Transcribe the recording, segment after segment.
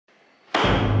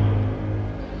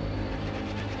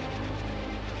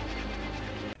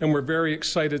and we're very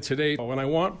excited today. And I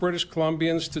want British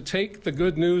Columbians to take the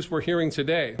good news we're hearing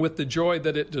today with the joy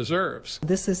that it deserves.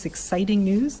 This is exciting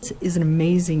news. It is an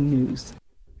amazing news.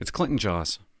 It's Clinton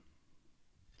Jaws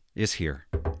is here.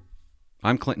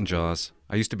 I'm Clinton Jaws.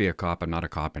 I used to be a cop. I'm not a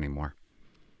cop anymore.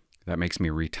 That makes me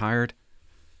retired.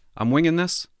 I'm winging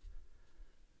this.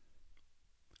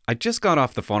 I just got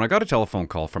off the phone. I got a telephone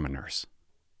call from a nurse.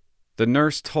 The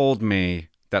nurse told me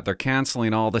that they're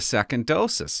canceling all the second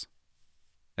doses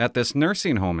at this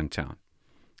nursing home in town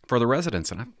for the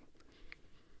residents. And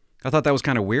I thought that was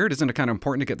kind of weird. Isn't it kind of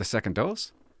important to get the second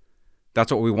dose?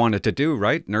 That's what we wanted to do,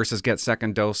 right? Nurses get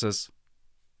second doses.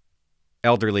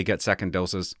 Elderly get second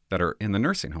doses that are in the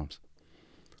nursing homes.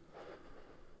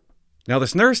 Now,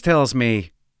 this nurse tells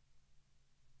me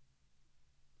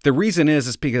the reason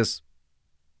is because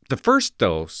the first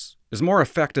dose is more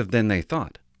effective than they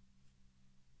thought.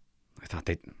 I thought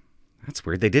that's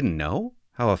weird. They didn't know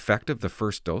how effective the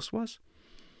first dose was?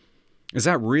 Is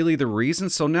that really the reason?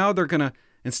 So now they're going to,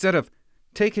 instead of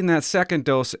taking that second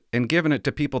dose and giving it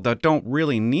to people that don't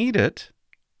really need it,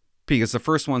 because the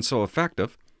first one's so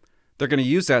effective, they're going to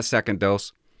use that second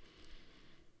dose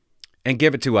and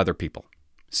give it to other people.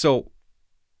 So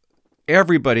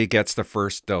everybody gets the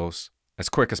first dose as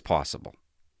quick as possible,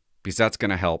 because that's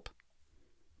going to help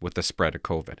with the spread of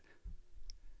COVID.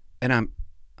 And I'm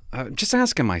just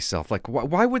asking myself, like,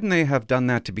 why wouldn't they have done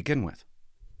that to begin with?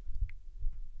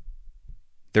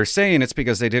 They're saying it's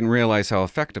because they didn't realize how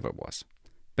effective it was.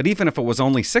 But even if it was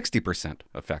only 60%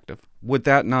 effective, would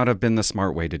that not have been the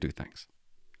smart way to do things?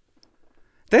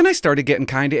 Then I started getting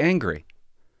kind of angry,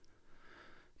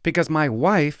 because my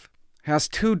wife has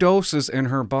 2 doses in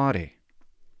her body.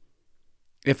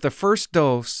 If the first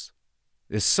dose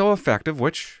is so effective,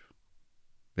 which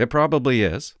it probably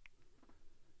is,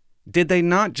 did they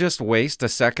not just waste a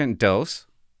second dose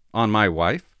on my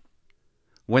wife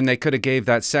when they could have gave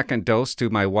that second dose to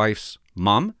my wife's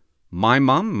mom,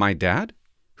 my dad,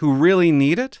 who really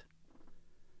need it?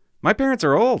 My parents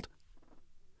are old.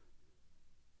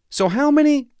 So how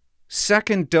many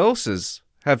second doses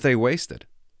have they wasted?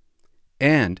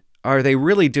 And are they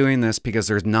really doing this because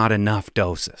there's not enough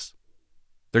doses?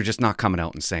 They're just not coming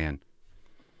out and saying,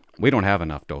 we don't have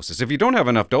enough doses. If you don't have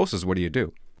enough doses, what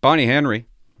do? Bonnie Henry,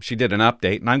 she did an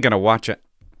update, and I'm going to watch it.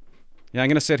 Yeah, I'm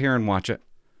going to sit here and watch it.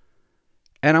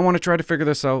 And I want to try to figure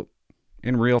this out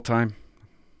in real time.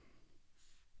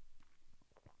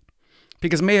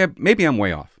 Because maybe I'm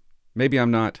way off. Maybe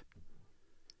I'm not.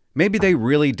 Maybe they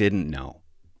really didn't know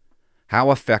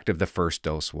how effective the first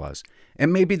dose was.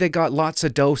 And maybe they got lots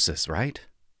of doses, right?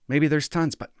 Maybe there's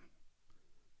tons, but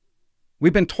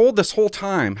we've been told this whole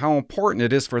time how important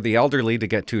it is for the elderly to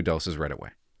get 2 doses right away,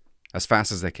 as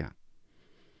fast as they can.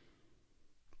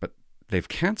 But they've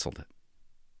canceled it.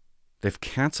 They've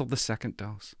canceled the second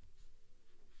dose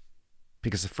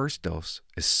because the first dose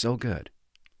is so good.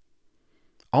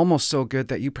 Almost so good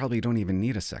that you probably don't even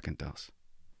need a second dose.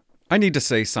 I need to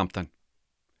say something.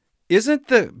 Isn't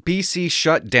the BC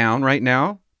shut down right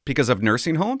now because of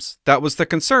nursing homes? That was the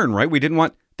concern, right?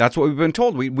 That's what we've been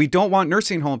told. We don't want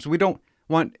nursing homes. We don't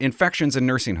want infections in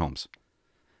nursing homes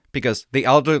because the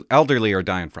elderly are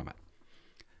dying from it.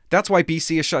 That's why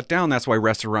BC is shut down. That's why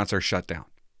restaurants are shut down.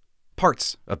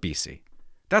 Parts of BC.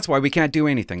 That's why we can't do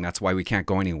anything. That's why we can't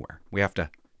go anywhere. We have to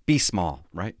be small,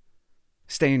 right?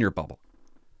 Stay in your bubble.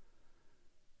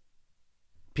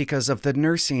 Because of the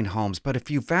nursing homes. But if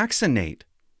you vaccinate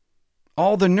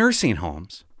all the nursing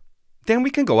homes, then we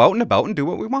can go out and about and do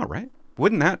what we want, right?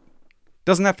 Doesn't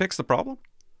that fix the problem?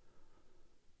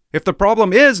 If the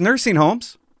problem is nursing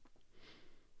homes,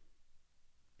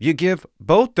 you give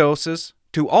both doses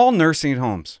to all nursing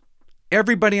homes.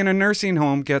 Everybody in a nursing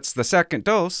home gets the second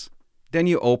dose, then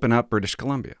you open up British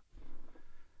Columbia.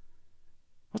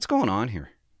 What's going on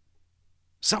here?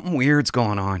 Something weird's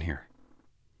going on here.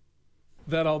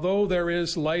 That although there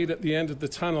is light at the end of the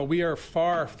tunnel, we are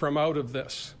far from out of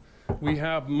this. We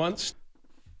have months.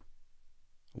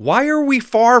 Why are we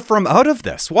far from out of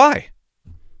this? Why?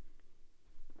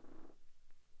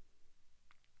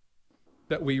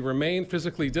 That we remain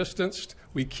physically distanced.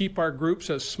 We keep our groups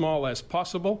as small as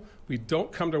possible. We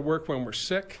don't come to work when we're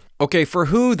sick. Okay, for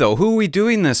who though? Who are we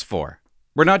doing this for?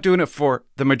 We're not doing it for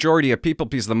the majority of people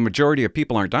because the majority of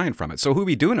people aren't dying from it. So who are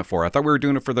we doing it for? I thought we were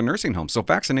doing it for the nursing homes. So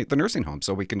vaccinate the nursing homes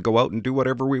so we can go out and do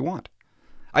whatever we want.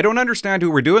 I don't understand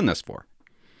who we're doing this for.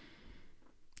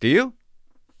 Do you?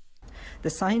 The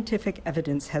scientific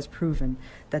evidence has proven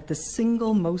that the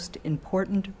single most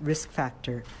important risk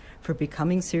factor for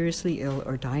becoming seriously ill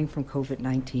or dying from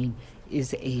COVID-19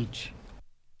 is age.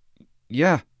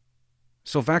 Yeah.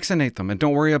 So vaccinate them and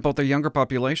don't worry about the younger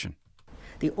population.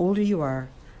 The older you are,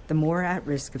 the more at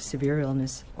risk of severe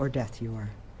illness or death you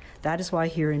are. That is why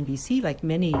here in BC, like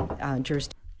many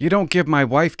jurisdictions, You don't give my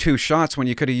wife 2 shots when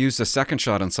you could have used a second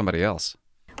shot on somebody else.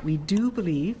 we do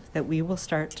believe that we will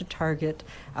start to target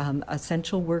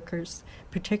essential workers,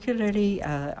 particularly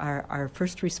our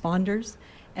first responders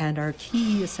and our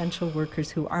key essential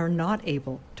workers who are not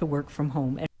able to work from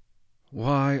home.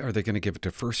 Why are they going to give it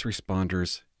to first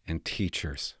responders and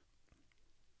teachers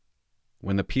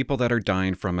when the people that are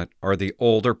dying from it are the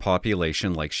older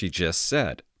population, like she just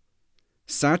said?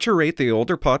 Saturate the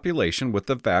older population with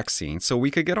the vaccine so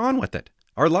we could get on with it,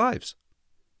 our lives.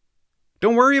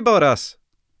 Don't worry about us.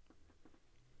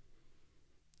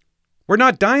 We're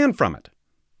not dying from it.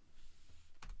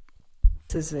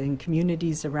 In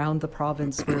communities around the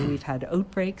province where we've had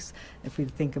outbreaks, if we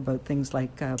think about things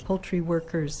like poultry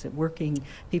workers,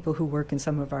 people who work in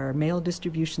some of our mail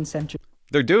distribution centers.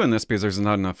 They're doing this because there's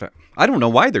not enough. I don't know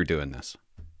why they're doing this.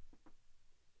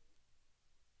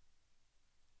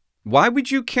 Why would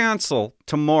you cancel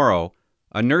tomorrow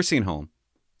a nursing home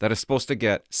that is supposed to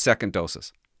get second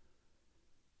doses?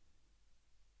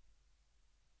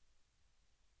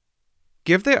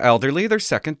 Give the elderly their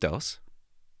second dose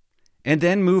and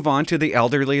then move on to the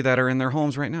elderly that are in their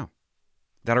homes right now,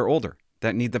 that are older,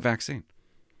 that need the vaccine.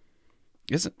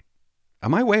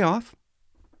 Am I way off?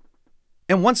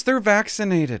 And once they're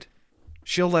vaccinated,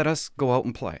 she'll let us go out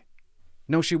and play.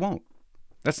 No, she won't.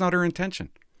 That's not her intention.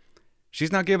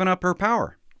 She's not giving up her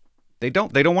power. They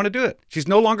don't want to do it. She's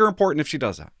no longer important if she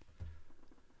does that.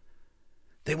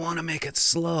 They want to make it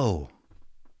slow,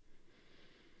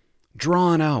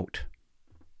 drawn out.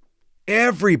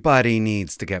 Everybody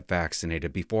needs to get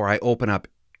vaccinated before I open up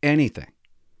anything.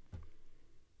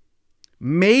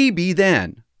 Maybe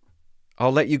then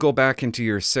I'll let you go back into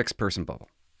your 6-person bubble.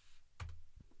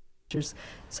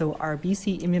 So our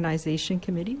BC Immunization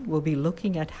Committee will be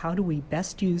looking at how do we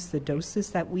best use the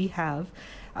doses that we have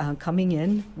coming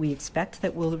in. We expect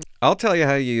that we'll... I'll tell you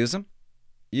how you use them.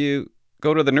 You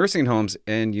go to the nursing homes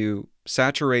and you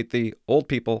saturate the old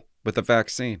people with the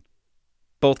vaccine,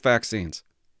 both vaccines.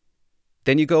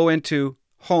 Then you go into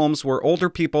homes where older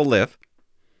people live.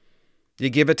 You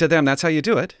give it to them. That's how you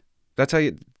do it. That's how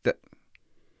you...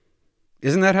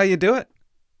 Isn't that how you do it?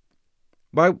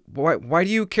 Why do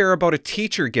you care about a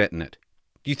teacher getting it?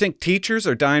 Do you think teachers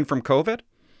are dying from COVID?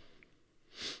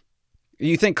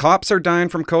 You think cops are dying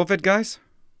from COVID, guys?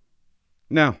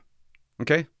 No.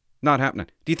 Okay? Not happening.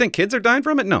 Do you think kids are dying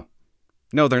from it? No.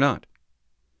 No, they're not.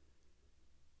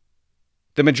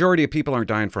 The majority of people aren't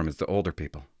dying from it. It's the older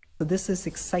people. So this is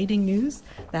exciting news.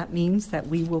 That means that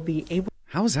we will be able...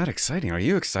 How is that exciting? Are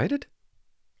you excited?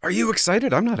 Are you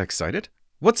excited? I'm not excited.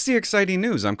 What's the exciting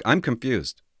news? I'm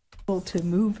confused. ...to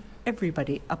move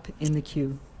everybody up in the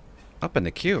queue. Up in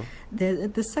the queue?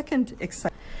 The second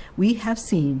we have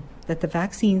seen that the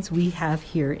vaccines we have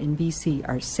here in BC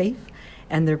are safe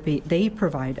and they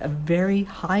provide a very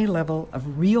high level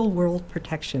of real-world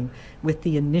protection with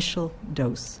the initial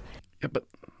dose. Yeah, but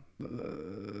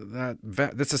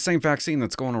that's the same vaccine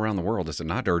that's going around the world, is it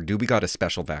not? Or do we got a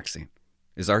special vaccine?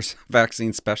 Is our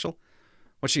vaccine special?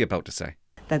 What's she about to say?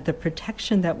 That the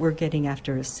protection that we're getting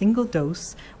after a single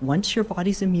dose, once your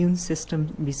body's immune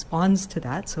system responds to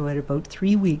that, so at about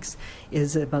 3 weeks,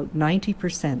 is about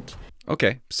 90%.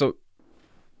 Okay, so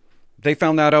they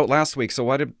found that out last week. So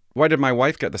why did my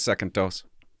wife get the second dose?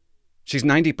 She's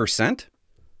 90%?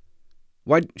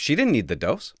 Why? She didn't need the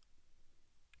dose.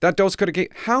 That dose could have...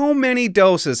 How many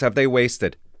doses have they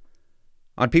wasted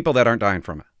on people that aren't dying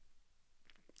from it?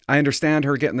 I understand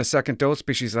her getting the second dose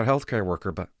because she's a healthcare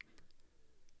worker, but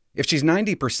if she's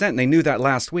 90% and they knew that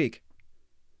last week,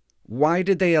 why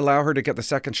did they allow her to get the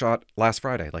second shot last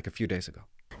Friday, like a few days ago?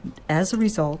 As a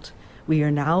result, we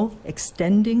are now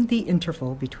extending the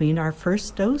interval between our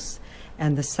first dose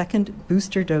and the second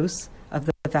booster dose of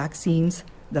the vaccines,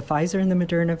 the Pfizer and the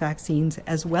Moderna vaccines,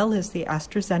 as well as the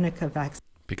AstraZeneca vaccine.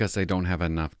 Because they don't have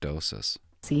enough doses.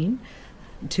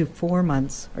 To 4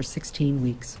 months or 16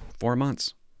 weeks. 4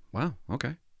 months. Wow,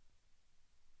 okay.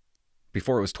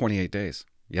 Before it was 28 days.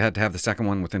 You had to have the second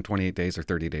one within 28 days or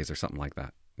 30 days or something like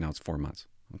that. Now it's 4 months.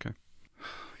 Okay.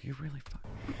 You really...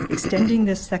 Extending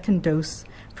this second dose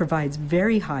provides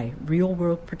very high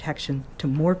real-world protection to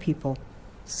more people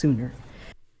sooner.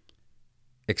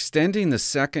 Extending the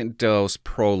second dose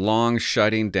prolongs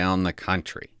shutting down the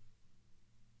country.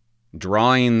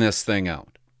 Drawing this thing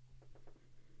out.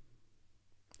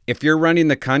 If you're running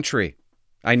the country,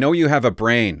 I know you have a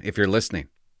brain if you're listening.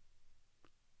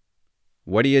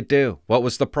 What do? What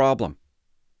was the problem?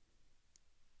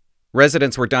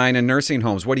 Residents were dying in nursing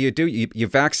homes. What do? You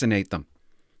vaccinate them.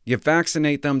 You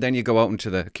vaccinate them, then you go out into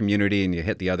the community and you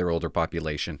hit the other older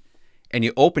population and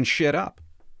you open shit up.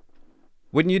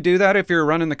 Wouldn't you do that if you were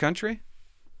running the country?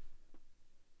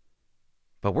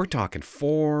 But we're talking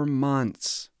 4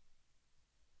 months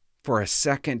for a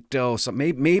second dose.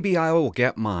 Maybe I will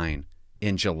get mine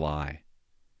in July.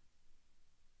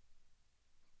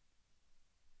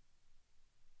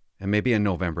 And maybe in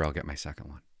November I'll get my second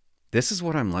one. This is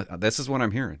what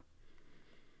I'm hearing.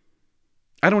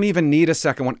 I don't even need a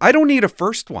second one. I don't need a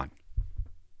first one.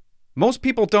 Most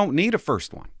people don't need a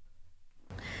first one.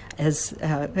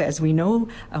 As we know,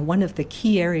 one of the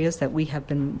key areas that we have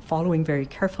been following very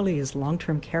carefully is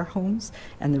long-term care homes,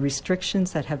 and the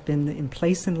restrictions that have been in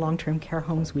place in long-term care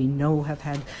homes we know have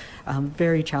had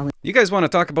very challenging. You guys want to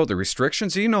talk about the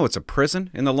restrictions? Do you know it's a prison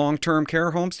in the long-term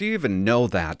care homes? Do you even know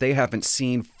that? They haven't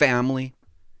seen family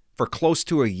for close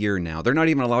to a year now. They're not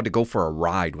even allowed to go for a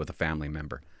ride with a family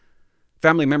member.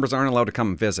 Family members aren't allowed to come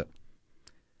and visit.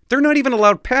 They're not even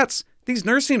allowed pets. These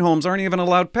nursing homes aren't even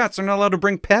allowed pets. They're not allowed to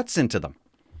bring pets into them.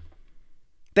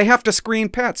 They have to screen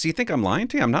pets. You think I'm lying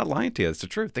to you? I'm not lying to you. It's the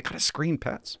truth. They got to screen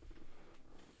pets.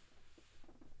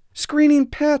 Screening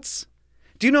pets.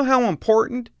 Do you know how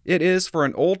important it is for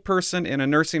an old person in a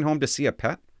nursing home to see a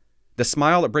pet? The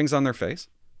smile it brings on their face?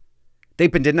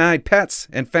 They've been denied pets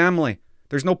and family.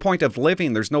 There's no point of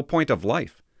living. There's no point of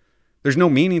life. There's no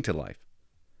meaning to life.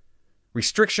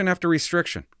 Restriction after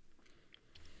restriction.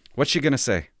 What's she going to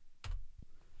say?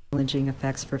 Challenging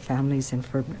effects for families and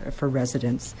for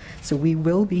residents. So we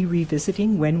will be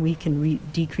revisiting when we can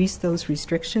decrease those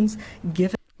restrictions. They're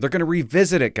going to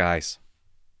revisit it, guys.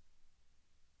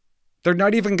 They're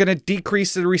not even going to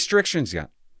decrease the restrictions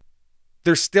yet.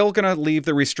 They're still going to leave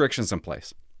the restrictions in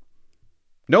place.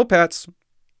 No pets.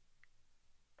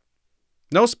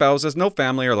 No spouses, no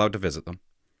family are allowed to visit them.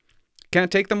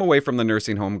 Can't take them away from the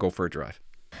nursing home and go for a drive.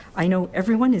 I know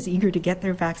everyone is eager to get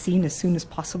their vaccine as soon as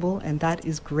possible, and that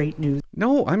is great news.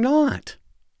 No, I'm not.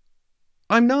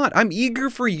 I'm not. I'm eager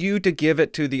for you to give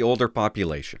it to the older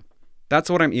population. That's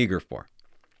what I'm eager for.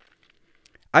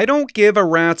 I don't give a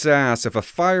rat's ass if a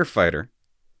firefighter,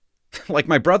 like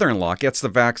my brother-in-law, gets the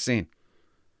vaccine.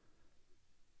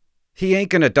 He ain't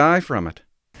going to die from it.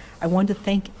 I want to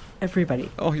thank everybody.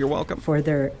 Oh, you're welcome. For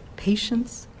their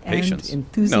patience and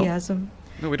enthusiasm.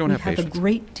 No, we don't have patience. We have a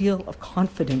great deal of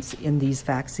confidence in these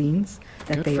vaccines,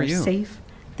 that they are safe,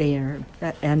 they are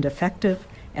and effective,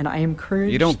 and I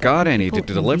encourage. You don't got any to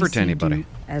deliver to anybody.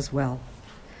 As well.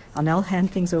 I'll now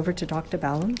hand things over to Dr.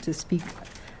 Ballon to speak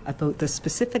about the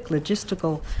specific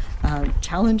logistical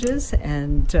challenges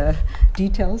and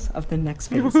details of the next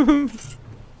phase.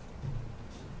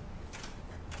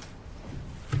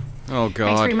 Oh, God.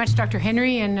 Thanks very much, Dr.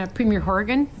 Henry and Premier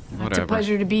Horgan. Whatever. It's a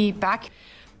pleasure to be back.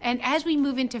 And as we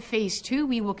move into phase 2,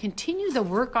 we will continue the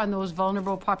work on those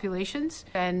vulnerable populations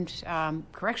and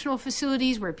correctional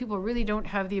facilities where people really don't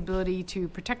have the ability to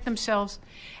protect themselves.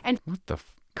 And what the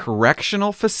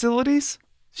correctional facilities?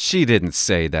 She didn't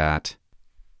say that.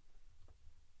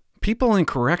 People in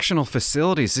correctional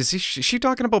facilities. Is she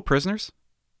talking about prisoners?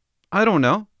 I don't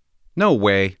know. No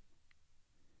way.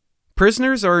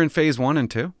 Prisoners are in phase 1 and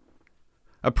 2.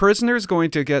 A prisoner is going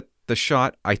to get the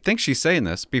shot, I think she's saying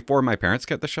this, before my parents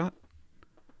get the shot.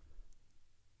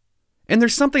 And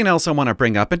there's something else I want to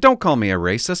bring up, and don't call me a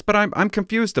racist, but I'm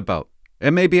confused about.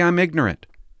 And maybe I'm ignorant.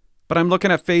 But I'm looking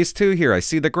at phase 2 here. I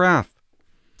see the graph.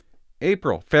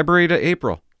 February to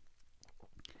April.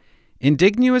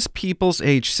 Indigenous peoples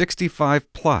age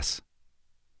 65 plus.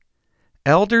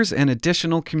 Elders and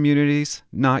additional communities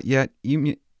not yet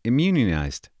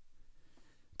immunized.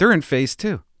 They're in phase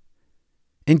 2.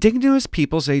 Indigenous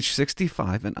peoples age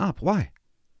 65 and up. Why?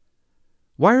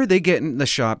 Why are they getting the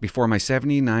shot before my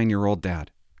 79-year-old dad?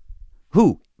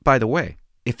 Who, by the way,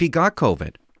 if he got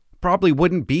COVID, probably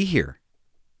wouldn't be here.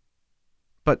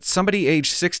 But somebody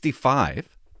age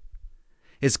 65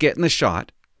 is getting the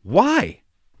shot. Why?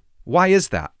 Why is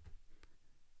that?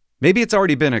 Maybe it's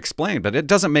already been explained, but it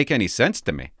doesn't make any sense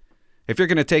to me. If you're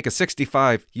going to take a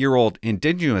 65-year-old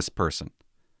Indigenous person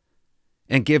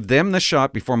and give them the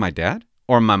shot before my dad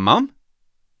or my mom?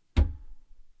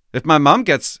 If my mom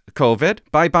gets COVID,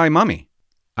 bye-bye mummy.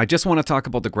 I just want to talk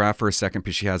about the graph for a second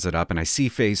because she has it up and I see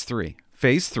phase 3.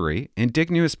 Phase 3,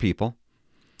 Indigenous people.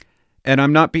 And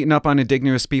I'm not beating up on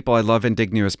Indigenous people. I love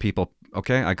Indigenous people,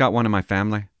 okay? I got one in my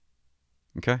family,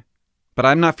 okay? But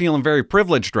I'm not feeling very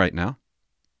privileged right now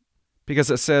because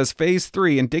it says phase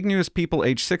 3, Indigenous people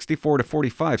age 64 to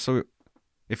 45. So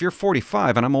if you're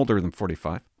 45, and I'm older than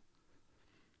 45,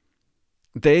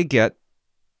 they get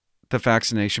the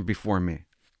vaccination before me.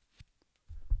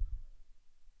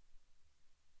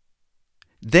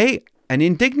 They an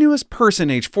indignious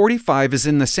person age 45 is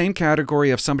in the same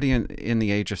category of somebody in the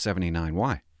age of 79.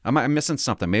 Why? I'm missing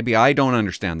something. Maybe I don't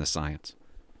understand the science.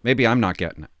 Maybe I'm not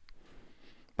getting it.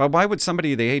 But why would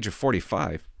somebody the age of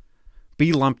 45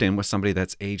 be lumped in with somebody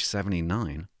that's age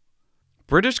 79?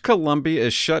 British Columbia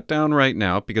is shut down right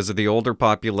now because of the older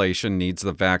population needs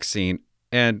the vaccine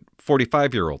and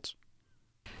 45-year-olds.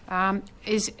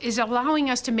 Is allowing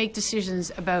us to make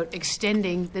decisions about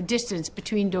extending the distance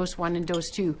between dose 1 and dose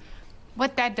 2.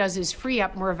 What that does is free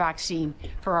up more vaccine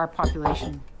for our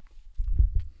population.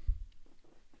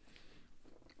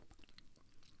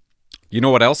 You know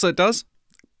what else it does?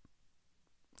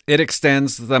 It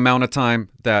extends the amount of time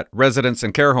that residents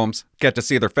in care homes get to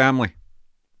see their family.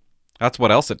 That's what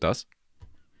else it does.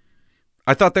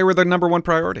 I thought they were the number one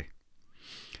priority.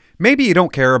 Maybe you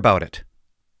don't care about it,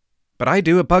 but I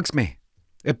do. It bugs me.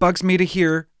 It bugs me to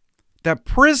hear that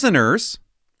prisoners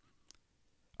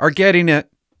are getting the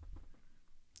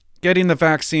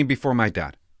vaccine before my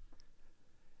dad.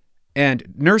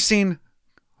 And nursing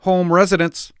home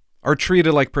residents are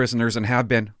treated like prisoners and have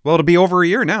been. Well, it'll be over a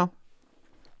year now.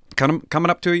 Coming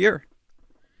up to a year.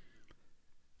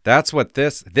 That's what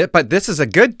but this is a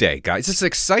good day, guys. It's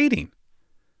exciting.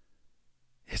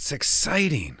 It's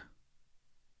exciting.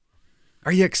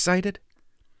 Are you excited?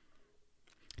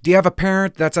 Do you have a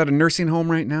parent that's at a nursing home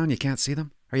right now and you can't see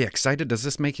them? Are you excited? Does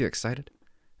this make you excited?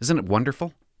 Isn't it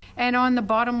wonderful? And on the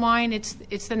bottom line, it's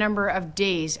the number of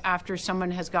days after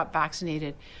someone has got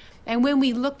vaccinated. And when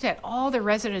we looked at all the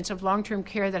residents of long-term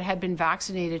care that had been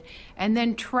vaccinated and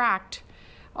then tracked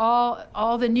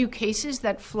all the new cases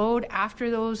that flowed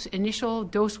after those initial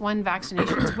dose 1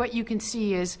 vaccinations, what you can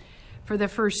see is for the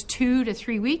first 2 to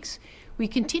 3 weeks, we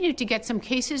continued to get some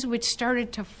cases which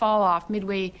started to fall off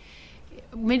midway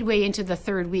into the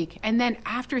 3rd week. And then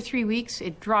after 3 weeks,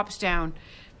 it drops down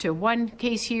to 1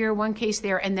 case here, 1 case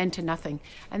there, and then to nothing.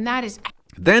 And that is...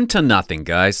 Then to nothing,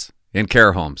 guys, in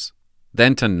care homes.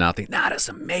 Then to nothing. That is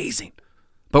amazing.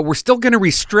 But we're still going to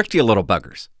restrict you, little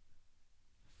buggers.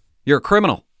 You're a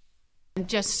criminal.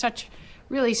 Just such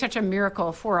a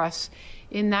miracle for us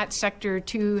in that sector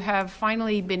to have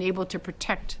finally been able to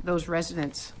protect those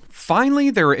residents.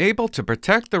 Finally, they're able to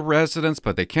protect the residents,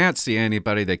 but they can't see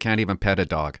anybody. They can't even pet a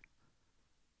dog.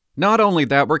 Not only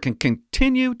that, we can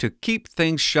continue to keep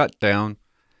things shut down,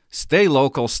 stay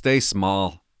local, stay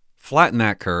small, flatten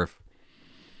that curve,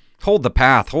 hold the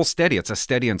path, hold steady. It's a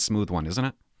steady and smooth one, isn't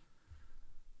it?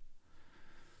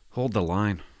 Hold the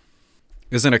line.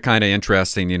 Isn't it kind of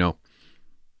interesting, you know?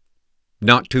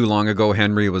 Not too long ago,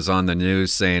 Henry was on the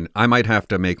news saying, I might have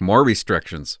to make more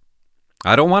restrictions.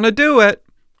 I don't want to do it.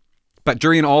 But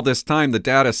during all this time, the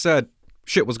data said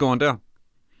shit was going down.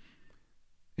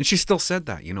 And she still said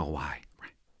that. You know why?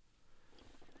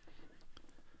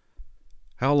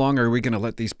 How long are we going to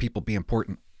let these people be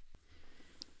important?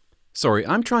 Sorry,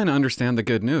 I'm trying to understand the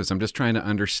good news. I'm just trying to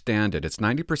understand it. It's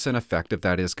 90% effective.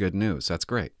 That is good news. That's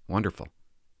great. Wonderful.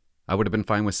 I would have been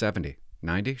fine with 70.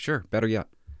 90? Sure. Better yet.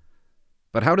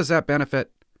 But how does that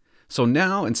benefit? So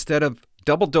now, instead of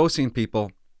double dosing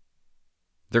people,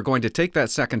 they're going to take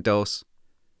that second dose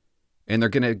and they're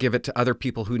going to give it to other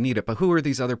people who need it. But who are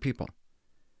these other people?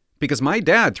 Because my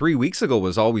dad 3 weeks ago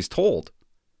was always told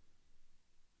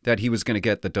that he was going to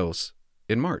get the dose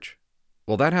in March.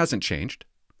 Well, that hasn't changed.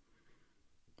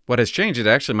 What has changed, it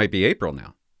actually might be April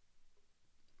now.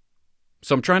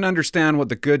 So I'm trying to understand what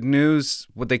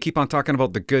they keep on talking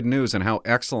about the good news and how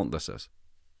excellent this is.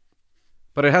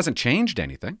 But it hasn't changed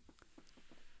anything.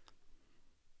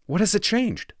 What has it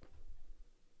changed?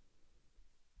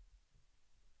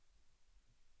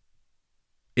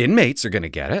 Inmates are going to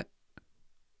get it.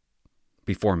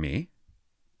 Before me.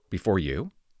 Before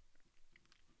you.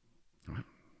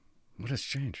 What has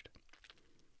changed?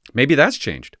 Maybe that's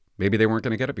changed. Maybe they weren't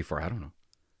going to get it before. I don't know.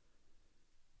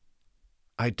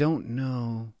 I don't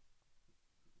know.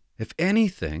 If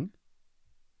anything,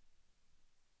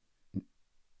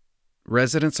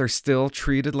 residents are still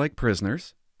treated like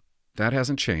prisoners. That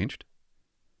hasn't changed.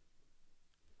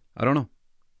 I don't know.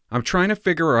 I'm trying to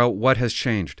figure out what has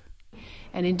changed.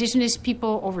 And Indigenous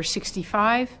people over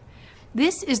 65.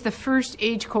 This is the first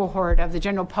age cohort of the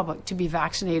general public to be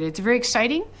vaccinated. It's very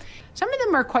exciting. Some of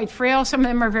them are quite frail. Some of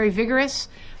them are very vigorous.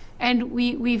 And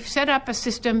we've set up a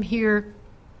system here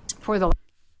for the...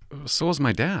 So is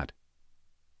my dad.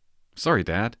 Sorry,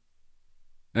 Dad.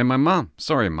 And my mom.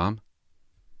 Sorry, Mom.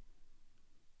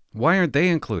 Why aren't they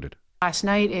included? Last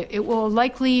night, it will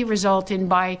likely result in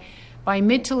by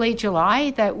mid to late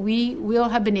July that we will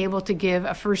have been able to give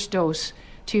a first dose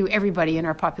to everybody in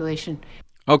our population.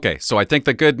 Okay, so I think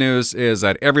the good news is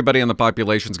that everybody in the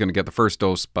population is going to get the first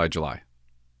dose by July.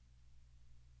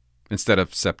 instead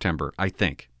of September, I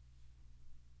think.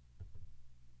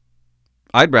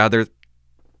 I'd rather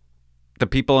the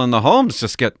people in the homes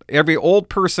just get, every old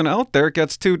person out there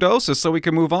gets 2 doses so we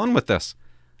can move on with this.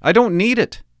 I don't need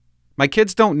it. My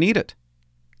kids don't need it.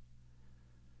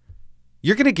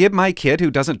 You're going to give my kid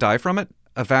who doesn't die from it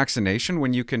a vaccination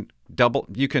when you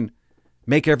can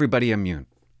make everybody immune.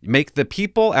 Make the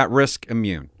people at risk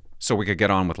immune so we could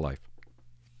get on with life.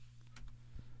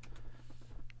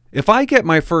 If I get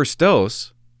my first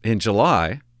dose in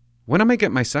July, when am I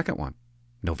getting my second one?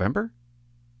 November?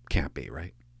 Can't be,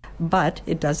 right? But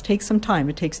it does take some time.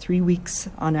 It takes 3 weeks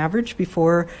on average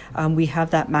before we have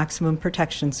that maximum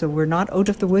protection. So we're not out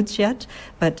of the woods yet,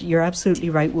 but you're absolutely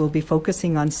right. We'll be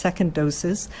focusing on second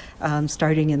doses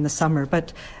starting in the summer.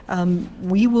 But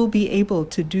we will be able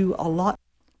to do a lot.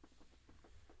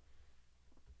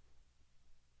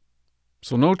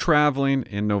 So no traveling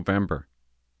in November.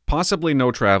 Possibly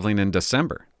no traveling in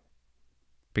December.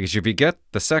 Because if you get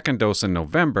the second dose in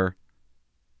November,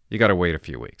 you got to wait a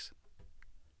few weeks.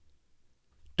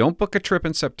 Don't book a trip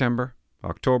in September,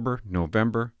 October,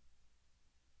 November,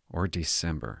 or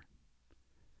December.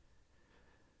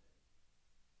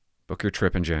 Book your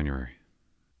trip in January.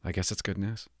 I guess it's good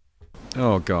news.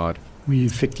 Oh, God. Oui,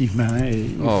 effectivement.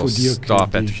 Il Oh, faut dire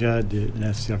stop que it. déjà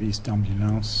le service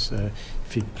d'ambulance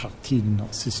fait partie de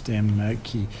notre système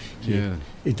qui Yeah.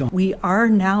 est en We are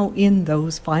now in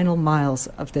those final miles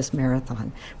of this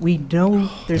marathon. We know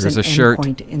there's There's an a shirt.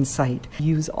 endpoint in sight.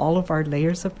 Use all of our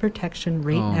layers of protection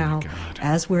right Oh, my now God.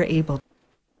 as we're able.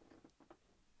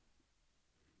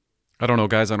 I don't know,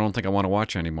 guys. I don't think I want to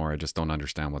watch anymore. I just don't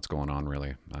understand what's going on,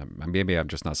 really. Maybe I'm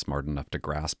just not smart enough to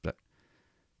grasp it.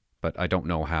 But I don't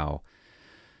know how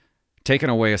taking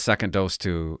away a second dose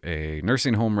to a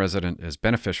nursing home resident is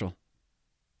beneficial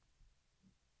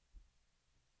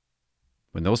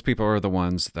when those people are the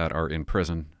ones that are in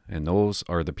prison, and those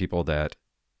are the people that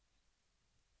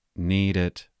need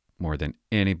it more than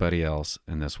anybody else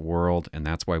in this world, and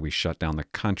that's why we shut down the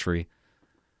country.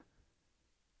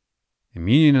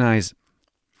 Immunize,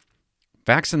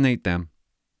 vaccinate them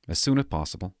as soon as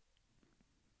possible.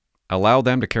 Allow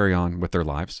them to carry on with their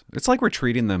lives. It's like we're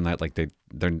treating them that like they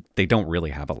don't really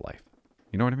have a life.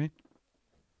 You know what I mean?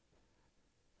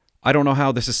 I don't know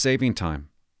how this is saving time.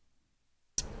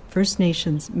 First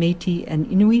Nations, Métis, and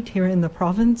Inuit here in the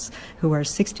province who are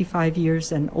 65 years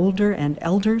and older and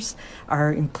elders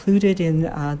are included in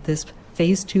this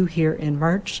phase 2 here in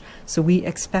March. So we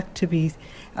expect to be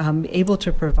able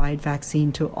to provide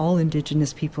vaccine to all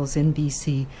Indigenous peoples in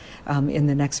BC in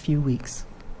the next few weeks.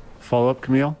 Follow-up,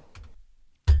 Camille?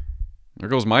 There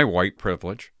goes my white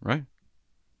privilege, right?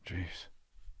 Jeez.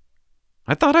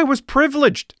 I thought I was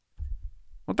privileged.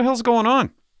 What the hell's going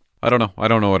on? I don't know. I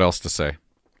don't know what else to say.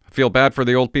 I feel bad for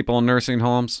the old people in nursing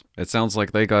homes. It sounds like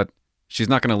she's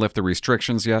not going to lift the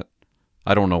restrictions yet.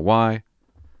 I don't know why,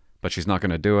 but she's not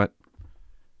going to do it.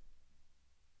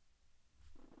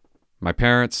 My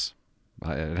parents,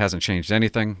 it hasn't changed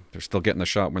anything. They're still getting the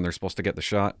shot when they're supposed to get the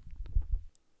shot.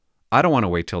 I don't want to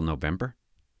wait till November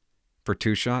for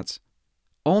 2 shots.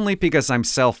 Only because I'm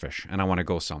selfish and I want to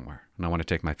go somewhere and I want to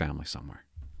take my family somewhere.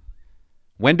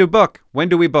 When do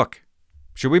we book?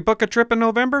 Should we book a trip in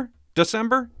November?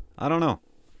 December? I don't know.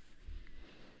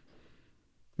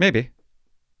 Maybe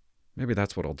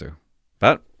that's what I'll do.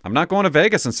 But I'm not going to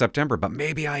Vegas in September, but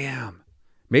maybe I am.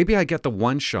 Maybe I get the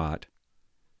 1 shot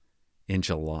in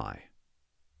July.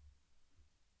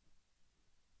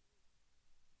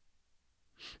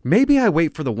 Maybe I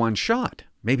wait for the 1 shot.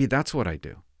 Maybe that's what I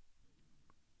do.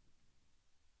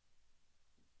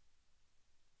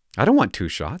 I don't want 2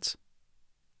 shots.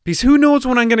 Because who knows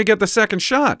when I'm going to get the second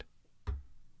shot?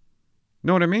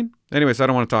 Know what I mean? Anyways, I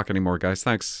don't want to talk anymore, guys.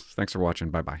 Thanks for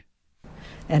watching. Bye-bye.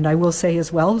 And I will say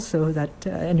as well, so that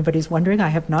anybody's wondering, I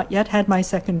have not yet had my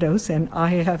second dose, and I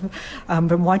have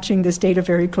been watching this data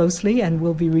very closely and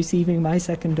will be receiving my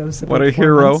second dose about What a 4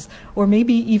 hero. months, or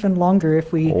maybe even longer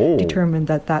if we determine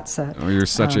that that's you're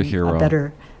such a hero.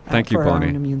 better Thank you, for our Bonnie.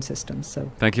 own immune system.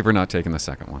 So. Thank you for not taking the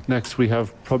second one. Next, we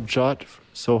have Prabjot.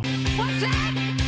 So.